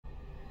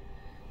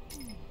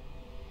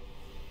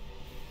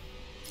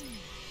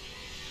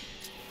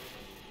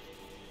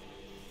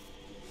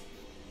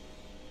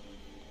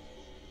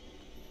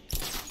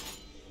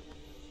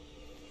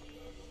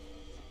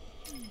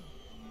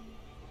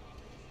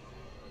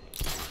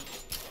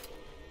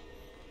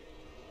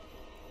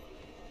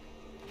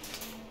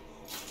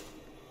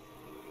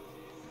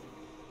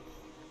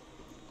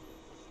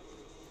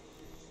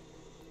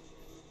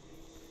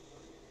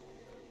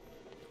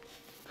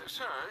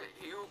Sir,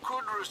 you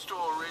could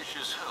restore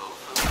Raish's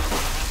health and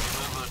hand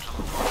him over to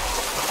the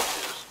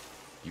authorities.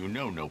 You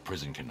know no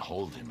prison can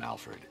hold him,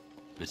 Alfred.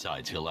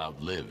 Besides, he'll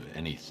outlive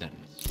any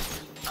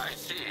sentence. I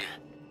see.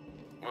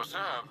 Well,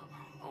 sir,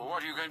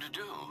 what are you going to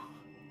do?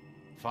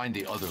 Find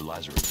the other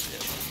Lazarus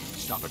pit.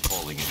 Stop it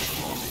falling into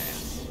the wrong hands.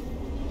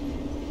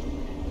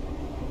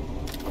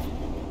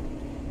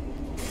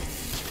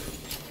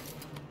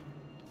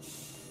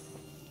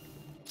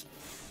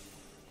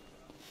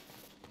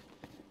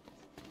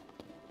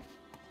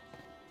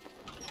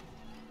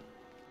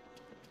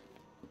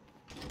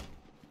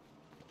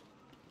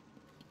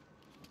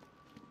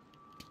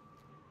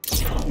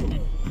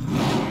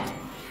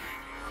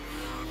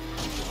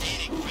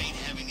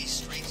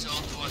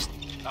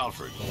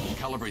 Alfred,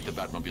 calibrate the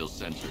Batmobile's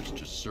sensors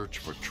to search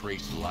for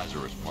trace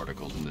Lazarus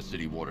particles in the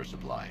city water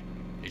supply.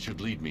 It should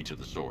lead me to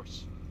the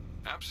source.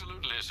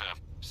 Absolutely, sir.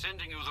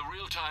 Sending you the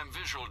real-time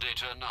visual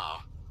data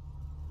now.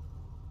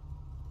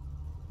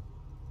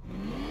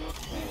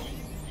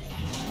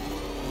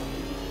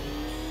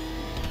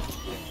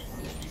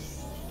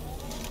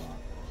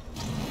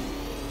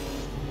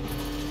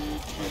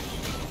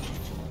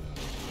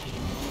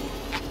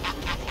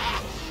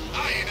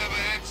 I ain't never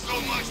had so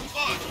much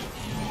fun!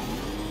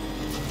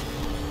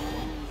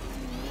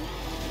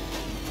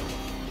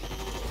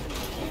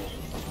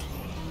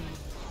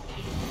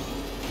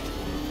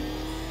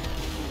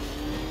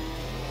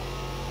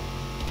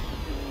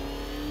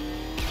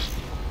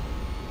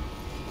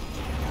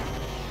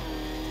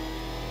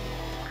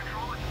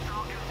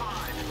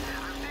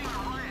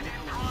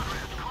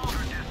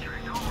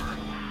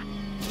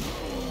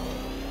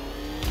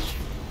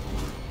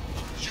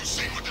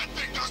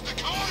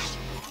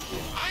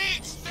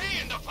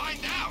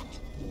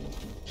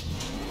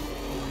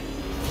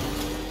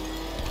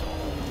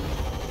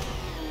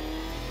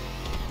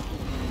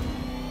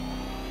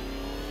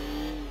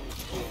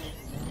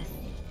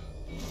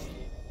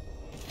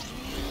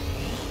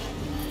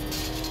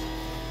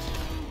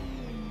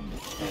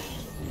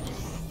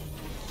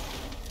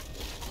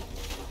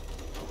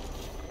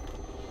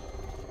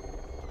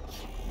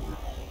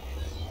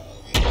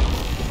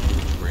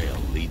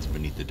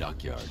 The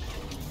dockyard.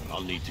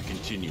 I'll need to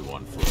continue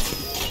on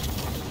foot.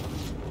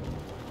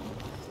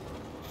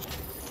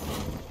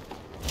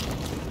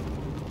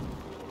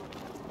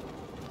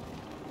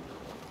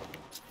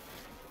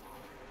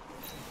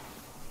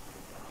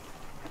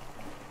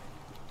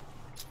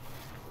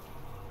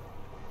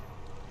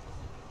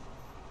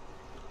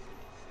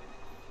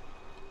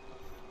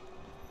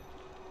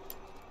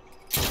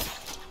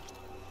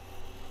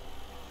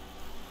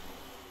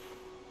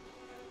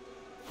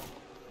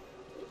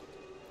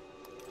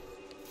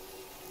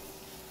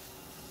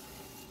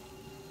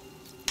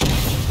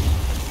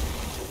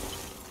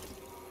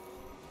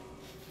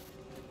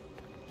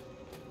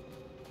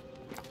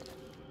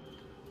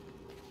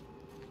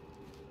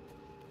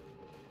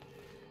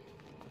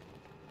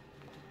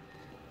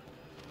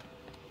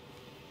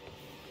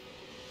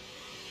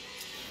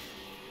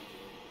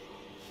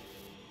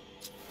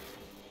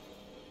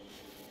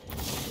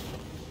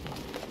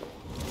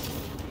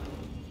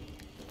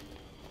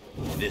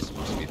 This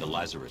must be the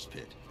Lazarus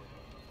pit.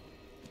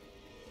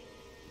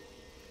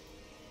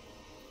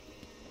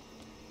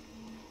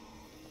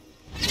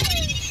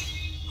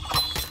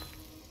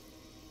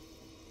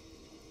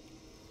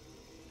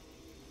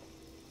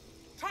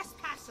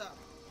 Trespasser!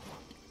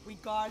 We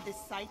guard this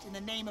site in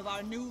the name of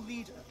our new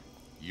leader.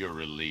 You're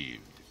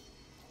relieved.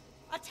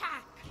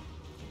 Attack!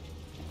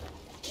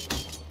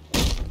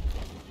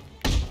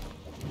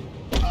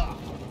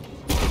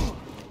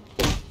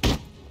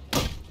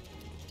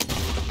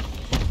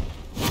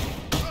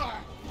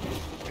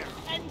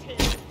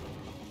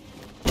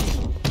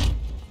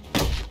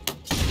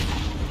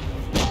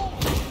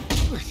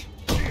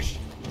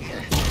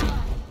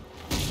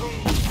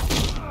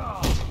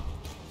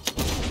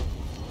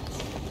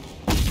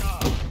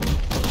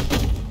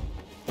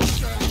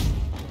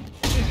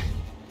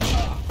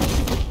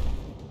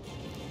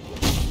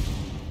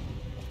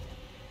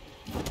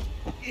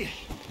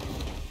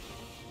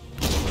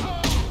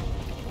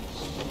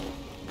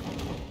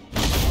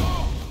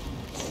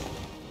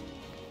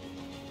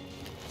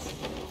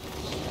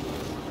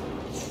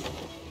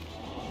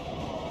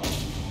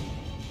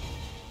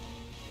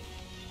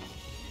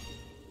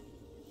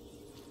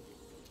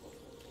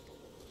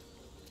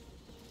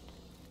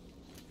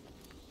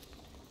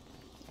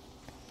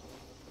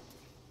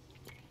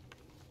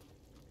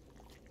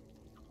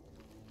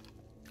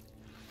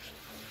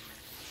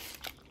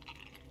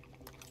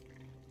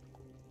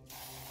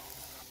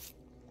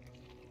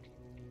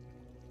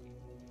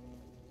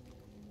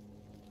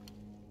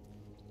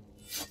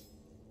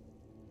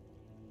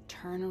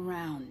 Turn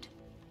around,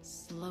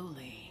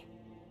 slowly,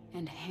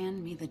 and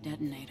hand me the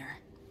detonator.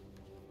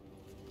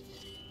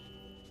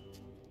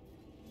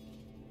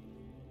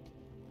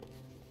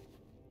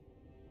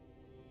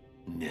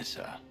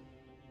 Nyssa.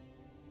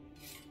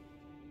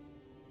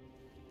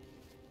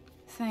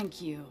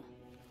 Thank you,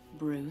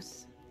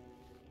 Bruce.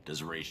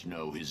 Does Raish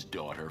know his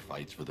daughter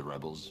fights for the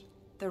rebels?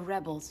 The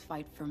rebels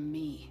fight for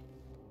me.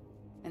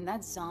 And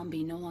that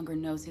zombie no longer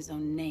knows his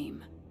own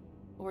name,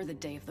 or the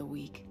day of the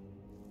week,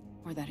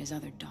 or that his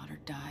other daughter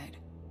died.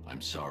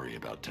 I'm sorry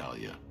about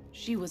Talia.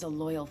 She was a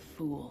loyal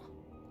fool.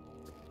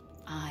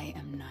 I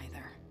am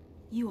neither.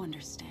 You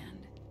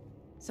understand.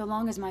 So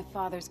long as my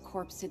father's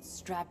corpse sits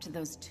strapped to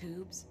those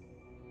tubes,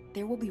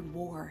 there will be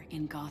war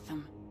in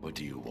Gotham. What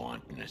do you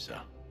want,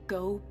 Nissa?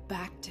 Go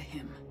back to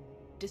him.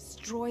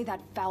 Destroy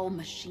that foul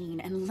machine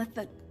and let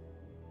the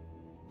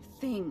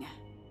thing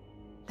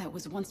that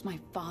was once my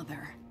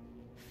father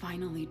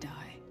finally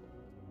die.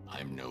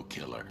 I'm no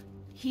killer.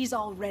 He's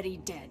already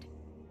dead.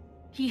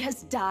 He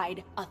has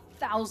died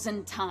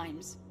 1,000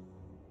 times.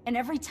 And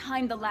every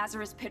time the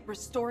Lazarus Pit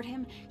restored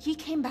him, he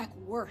came back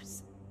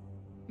worse.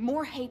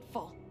 More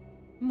hateful.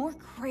 More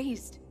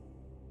crazed.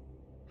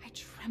 I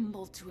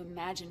tremble to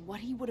imagine what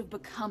he would have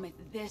become if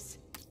this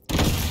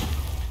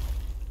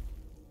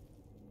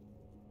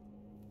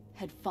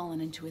had fallen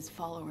into his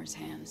followers'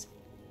 hands.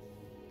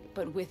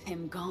 But with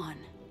him gone,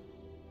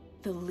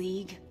 the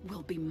League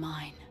will be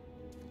mine.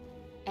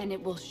 And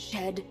it will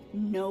shed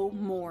no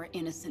more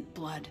innocent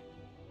blood.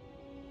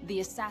 The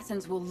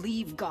assassins will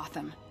leave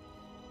Gotham,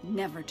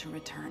 never to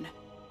return.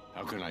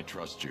 How can I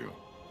trust you?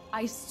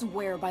 I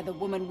swear by the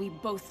woman we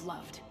both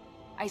loved.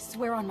 I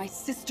swear on my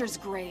sister's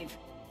grave.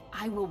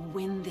 I will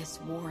win this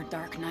war,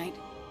 Dark Knight.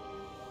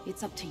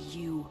 It's up to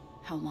you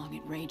how long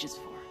it rages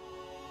for.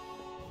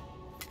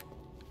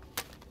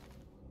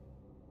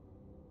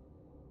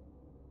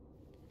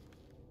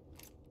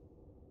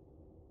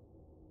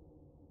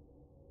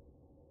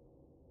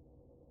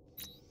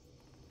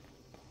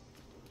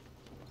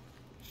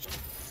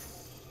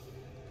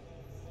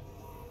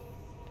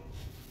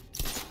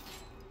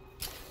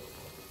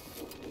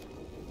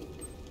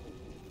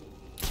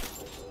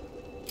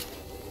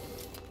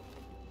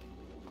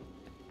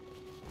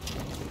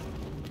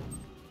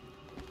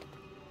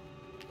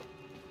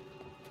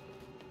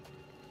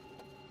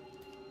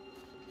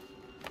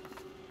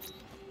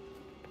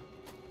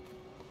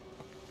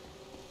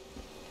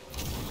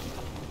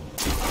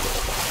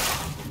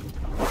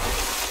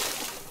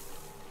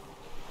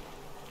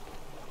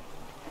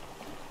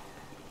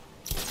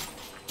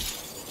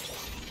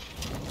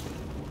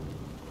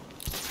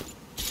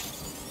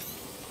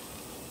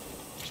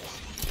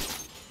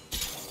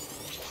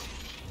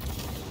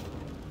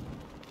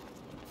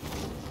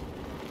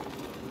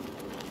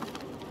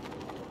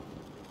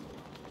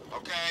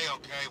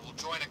 Okay, we'll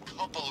join a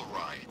couple of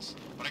rides.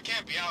 But I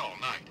can't be out all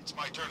night. It's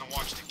my turn to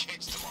watch the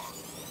kids tomorrow.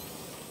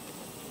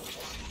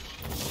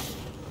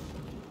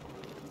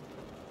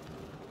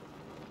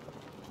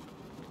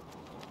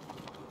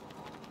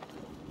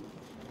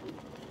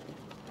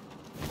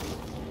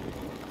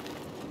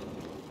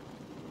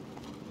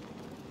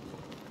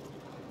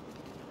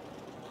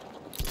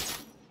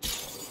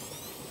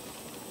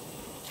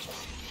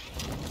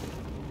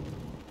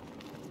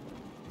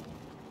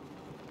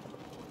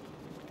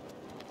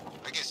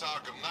 I guess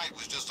Arkham Knight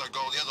was just like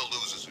all the other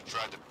losers who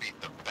tried to beat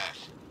the bet.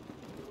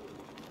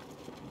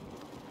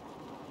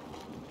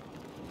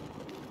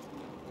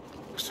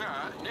 Sir,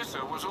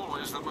 Nissa was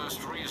always the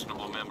most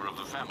reasonable member of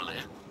the family.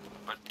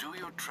 But do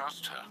you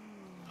trust her?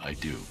 I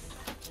do.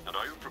 And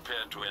are you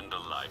prepared to end a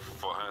life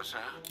for her, sir?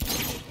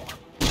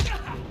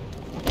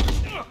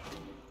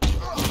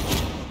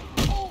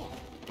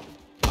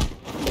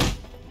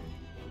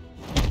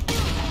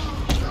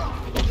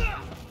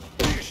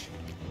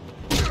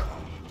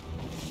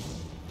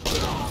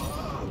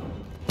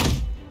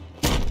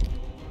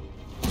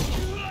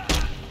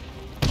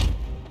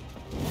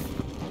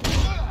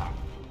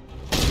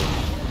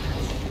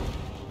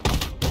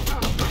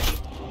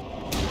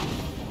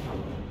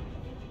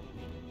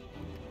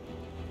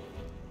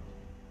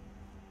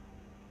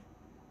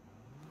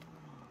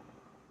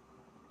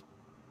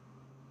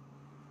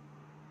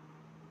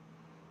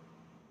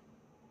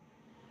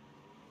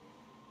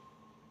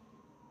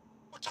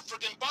 What's a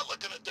friggin' butler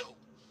gonna do?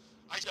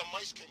 The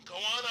mice can go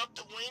on up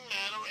to Wayne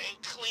Manor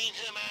and clean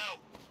him out.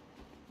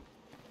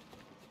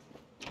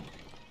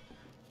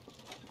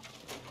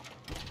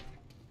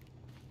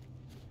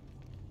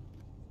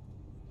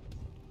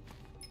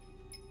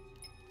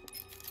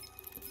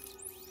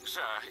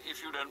 Sir,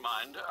 if you don't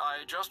mind,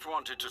 I just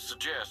wanted to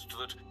suggest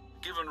that,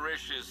 given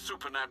Rish's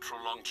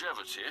supernatural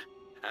longevity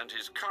and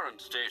his current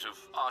state of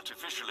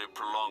artificially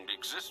prolonged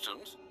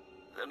existence,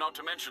 not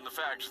to mention the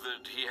fact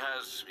that he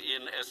has,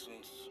 in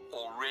essence,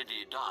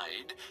 already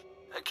died,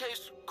 a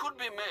case could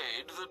be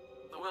made that,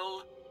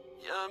 well,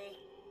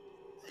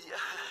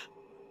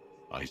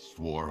 I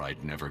swore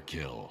I'd never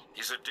kill.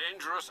 he's a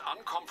dangerous,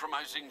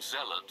 uncompromising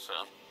zealot, sir.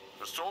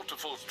 Restored to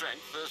full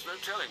strength, there's no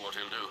telling what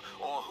he'll do,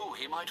 or who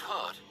he might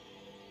hurt.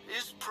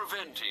 Is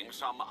preventing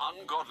some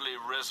ungodly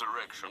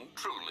resurrection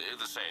truly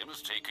the same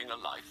as taking a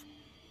life?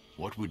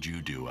 What would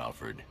you do,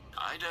 Alfred?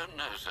 I don't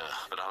know, sir,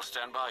 but I'll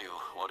stand by you,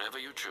 whatever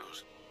you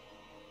choose.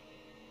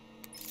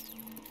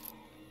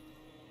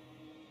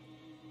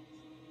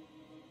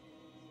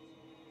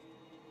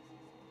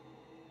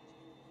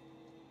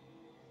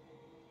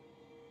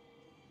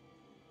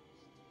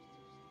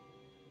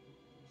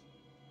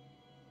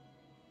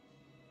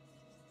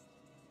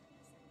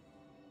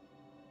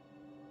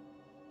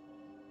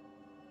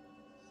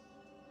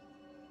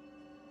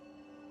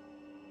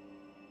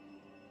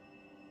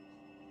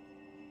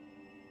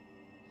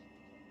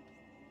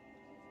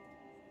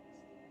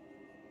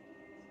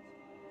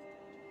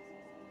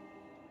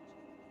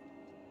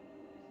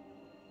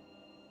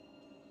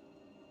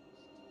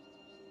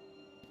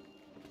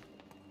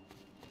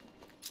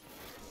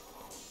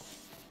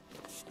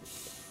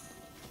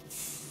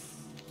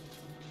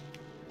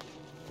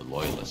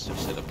 Loyalists have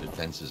set up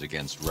defenses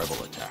against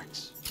rebel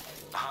attacks.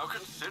 How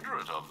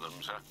considerate of them,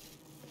 sir.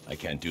 I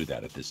can't do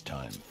that at this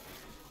time.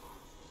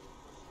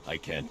 I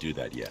can't do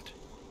that yet.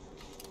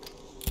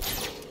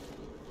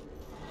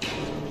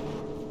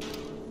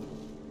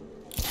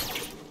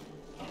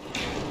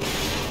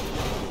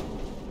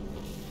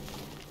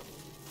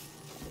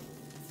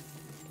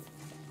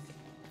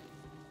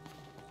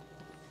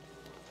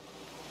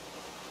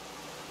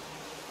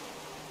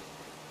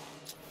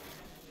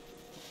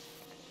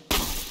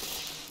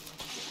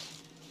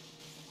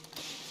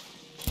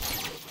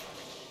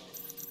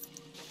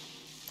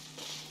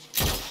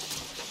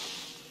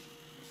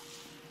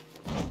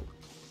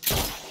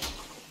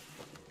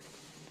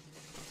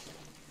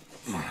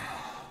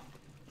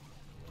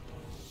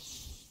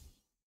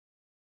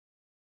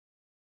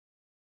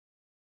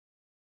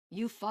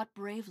 You fought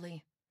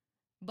bravely,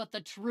 but the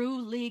true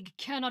League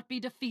cannot be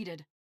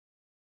defeated.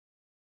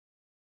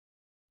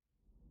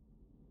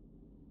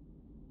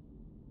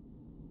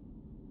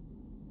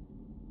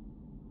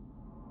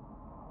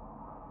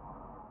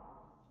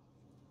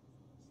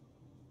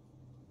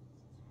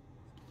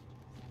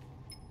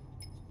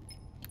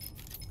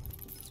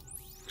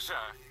 Sir,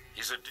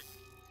 is it...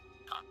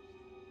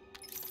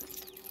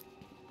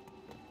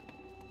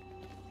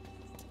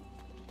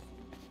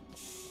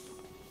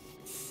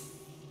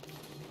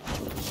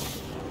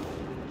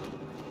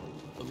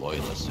 The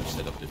Loyalists have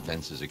set up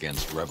defenses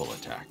against rebel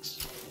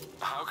attacks.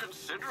 How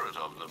considerate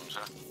of them,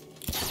 sir.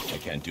 I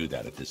can't do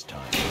that at this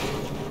time.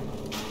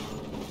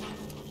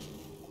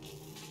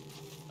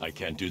 I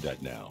can't do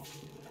that now.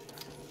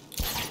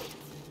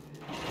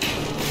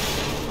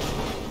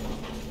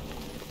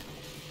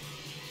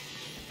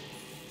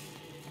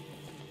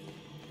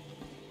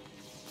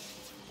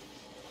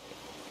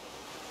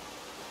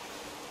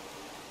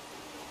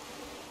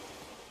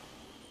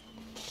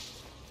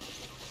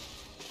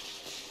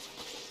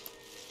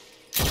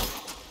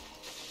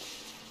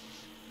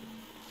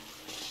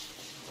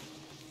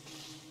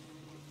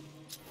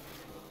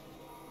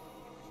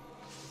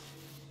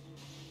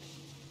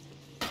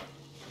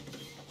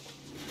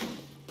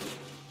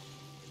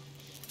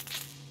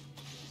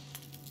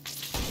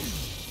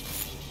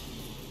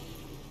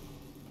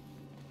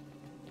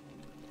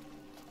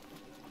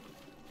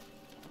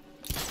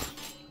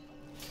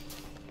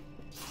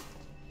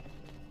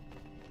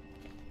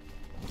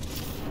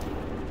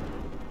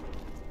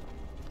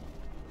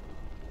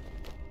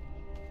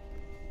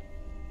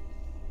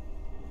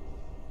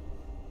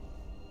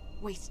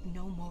 Waste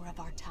no more of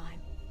our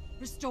time.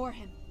 Restore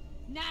him,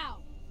 now!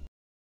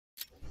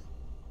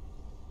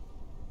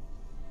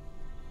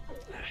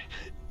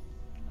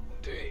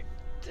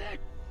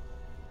 Detective.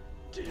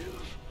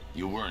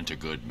 You weren't a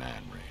good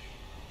man, Ray.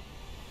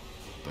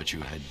 But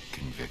you had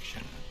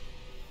conviction.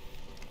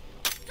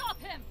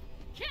 Stop him!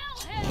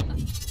 Kill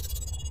him!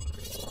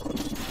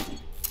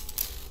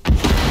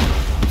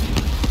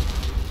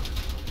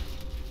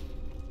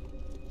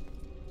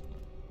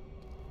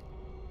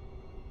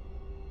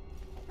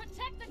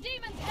 Protect the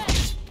demon's head!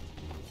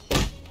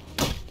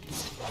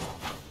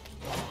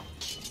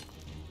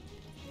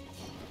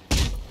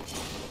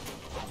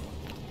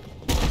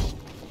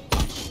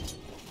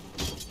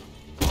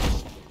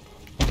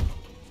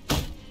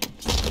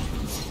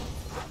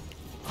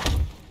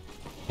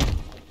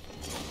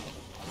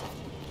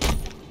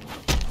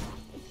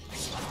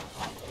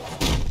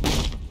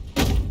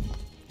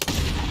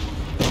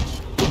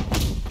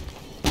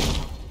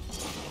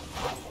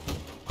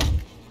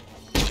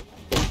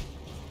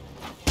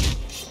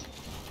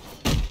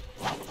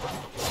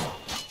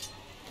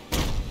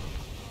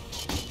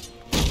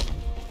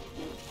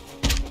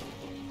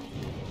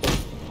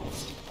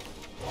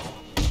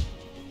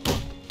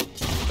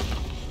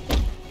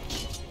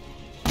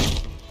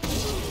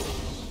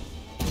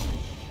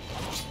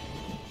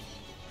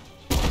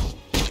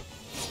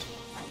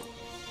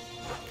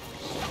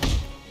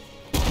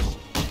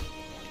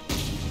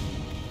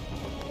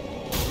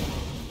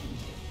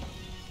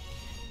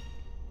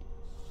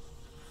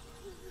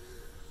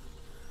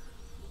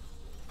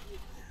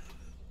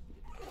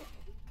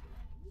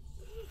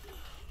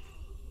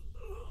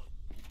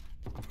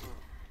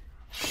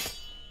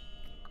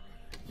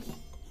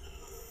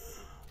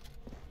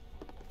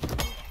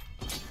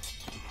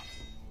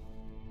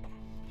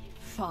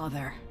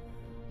 Father,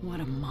 what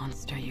a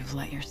monster you've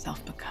let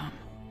yourself become.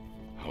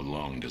 How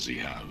long does he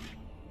have?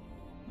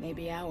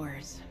 Maybe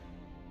hours.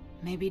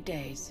 Maybe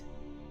days.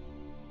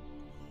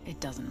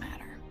 It doesn't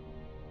matter.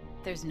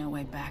 There's no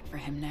way back for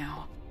him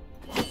now.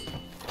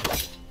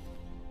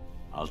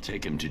 I'll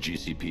take him to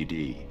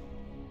GCPD.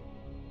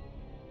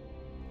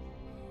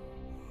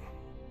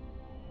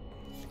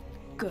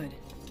 Good.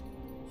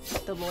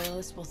 The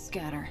Loyalists will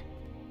scatter.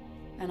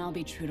 And I'll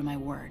be true to my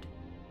word.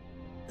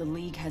 The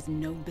League has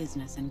no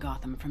business in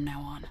Gotham from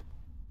now on.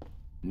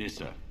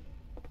 Nissa.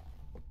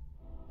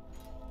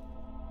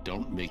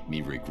 Don't make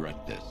me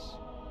regret this.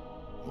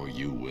 Or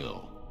you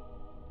will.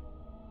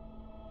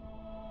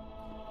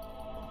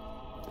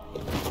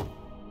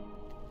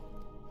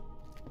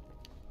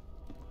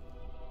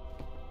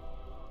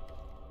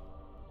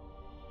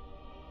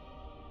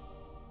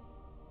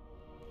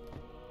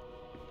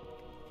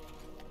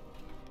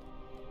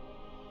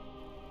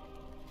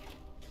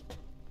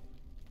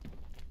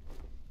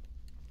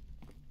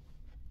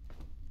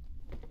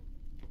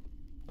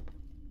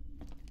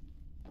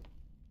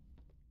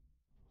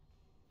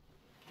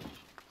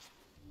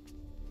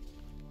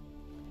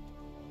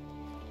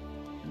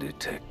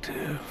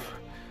 detective.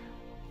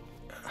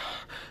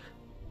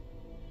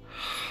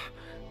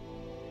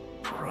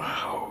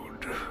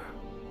 Proud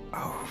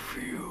of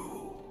you.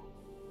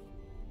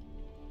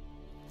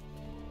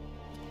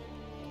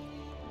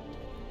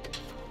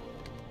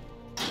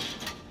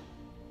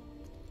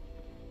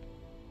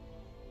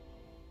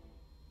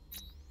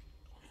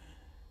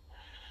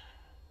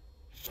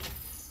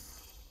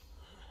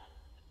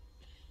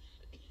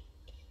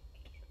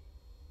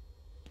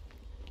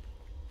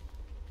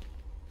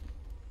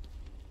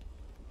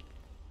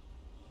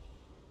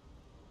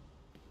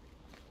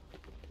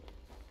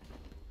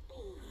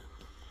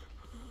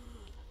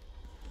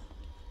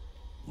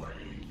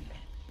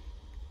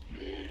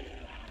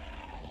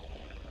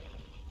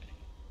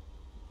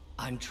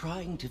 I'm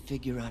trying to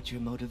figure out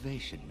your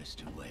motivation,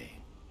 Mr.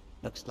 Wayne.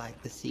 Looks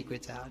like the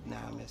secret's out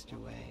now, Mr.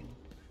 Wayne.